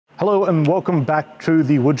Hello and welcome back to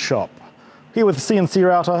the Woodshop. Here with the CNC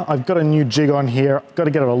router, I've got a new jig on here. I've got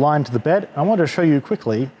to get it aligned to the bed. I wanted to show you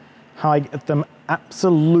quickly how I get them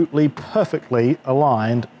absolutely perfectly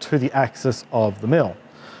aligned to the axis of the mill.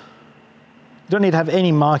 You don't need to have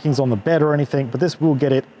any markings on the bed or anything, but this will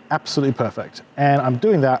get it absolutely perfect. And I'm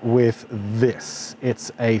doing that with this.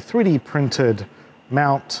 It's a 3D printed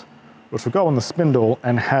mount which will go on the spindle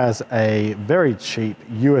and has a very cheap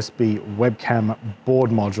USB webcam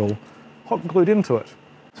board module hot glued into it.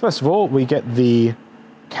 First of all, we get the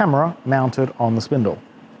camera mounted on the spindle.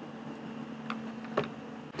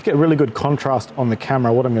 To get really good contrast on the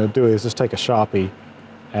camera, what I'm going to do is just take a Sharpie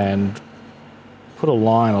and put a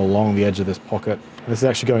line along the edge of this pocket. This is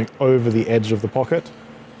actually going over the edge of the pocket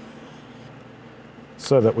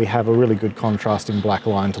so that we have a really good contrasting black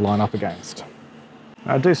line to line up against.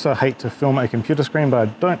 I do so hate to film a computer screen, but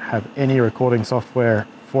I don't have any recording software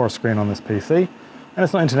for a screen on this PC, and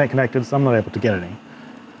it's not internet connected, so I'm not able to get any.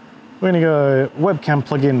 We're going to go webcam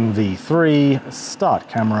plugin V3, start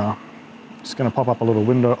camera. Just going to pop up a little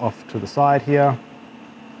window off to the side here.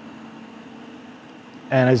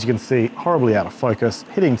 And as you can see, horribly out of focus.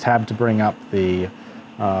 Hitting tab to bring up the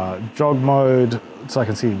jog mode so I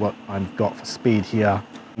can see what I've got for speed here.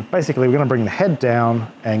 Basically, we're going to bring the head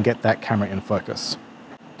down and get that camera in focus.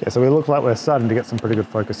 Okay, so we look like we're starting to get some pretty good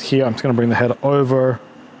focus here. I'm just going to bring the head over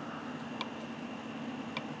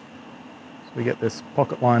so we get this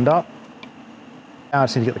pocket lined up. Now I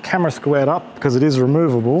just need to get the camera squared up because it is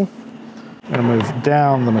removable. I'm going to move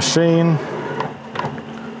down the machine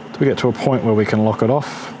till we get to a point where we can lock it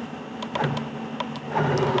off.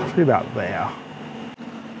 Should be about there.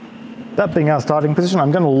 That being our starting position,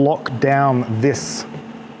 I'm going to lock down this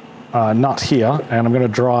nut here, and I'm going to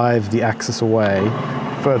drive the axis away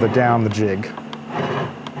further down the jig.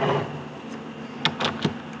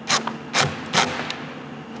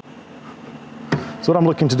 So what I'm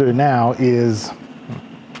looking to do now is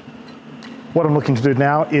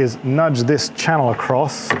nudge this channel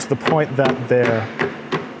across to the point that their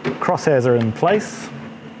crosshairs are in place.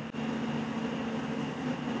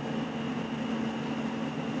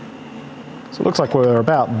 So it looks like we're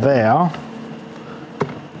about there.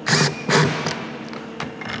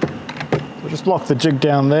 Just lock the jig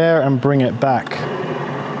down there and bring it back to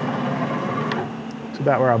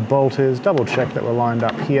about where our bolt is. Double check that we're lined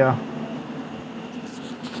up here.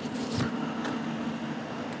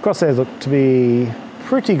 Crosshairs look to be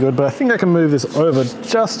pretty good, but I think I can move this over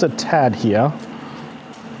just a tad here.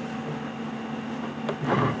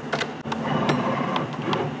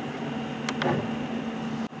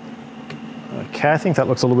 Okay, I think that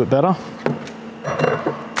looks a little bit better.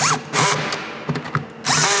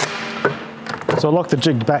 So I'll lock the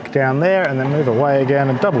jig back down there and then move away again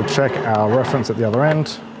and double check our reference at the other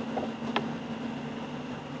end.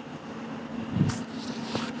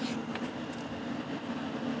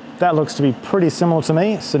 That looks to be pretty similar to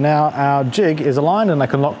me. So now our jig is aligned and I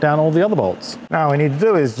can lock down all the other bolts. Now all we need to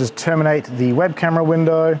do is just terminate the web camera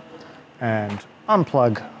window and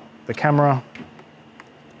unplug the camera,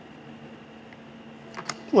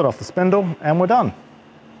 pull it off the spindle, and we're done.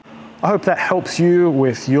 I hope that helps you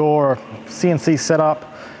with your CNC setup.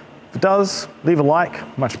 If it does, leave a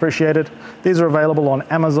like, much appreciated. These are available on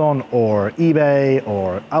Amazon or eBay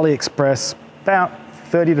or AliExpress, about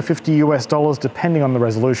 30 to 50 US dollars, depending on the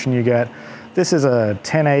resolution you get. This is a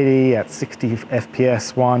 1080 at 60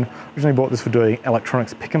 FPS one. Originally bought this for doing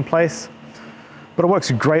electronics pick and place, but it works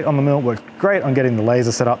great on the mill, works great on getting the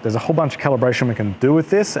laser set up. There's a whole bunch of calibration we can do with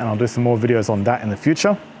this, and I'll do some more videos on that in the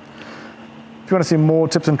future. If you want to see more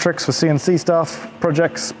tips and tricks for CNC stuff,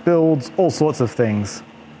 projects, builds, all sorts of things,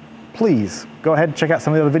 please go ahead and check out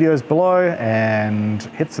some of the other videos below and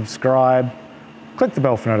hit subscribe, click the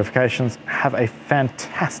bell for notifications. Have a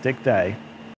fantastic day.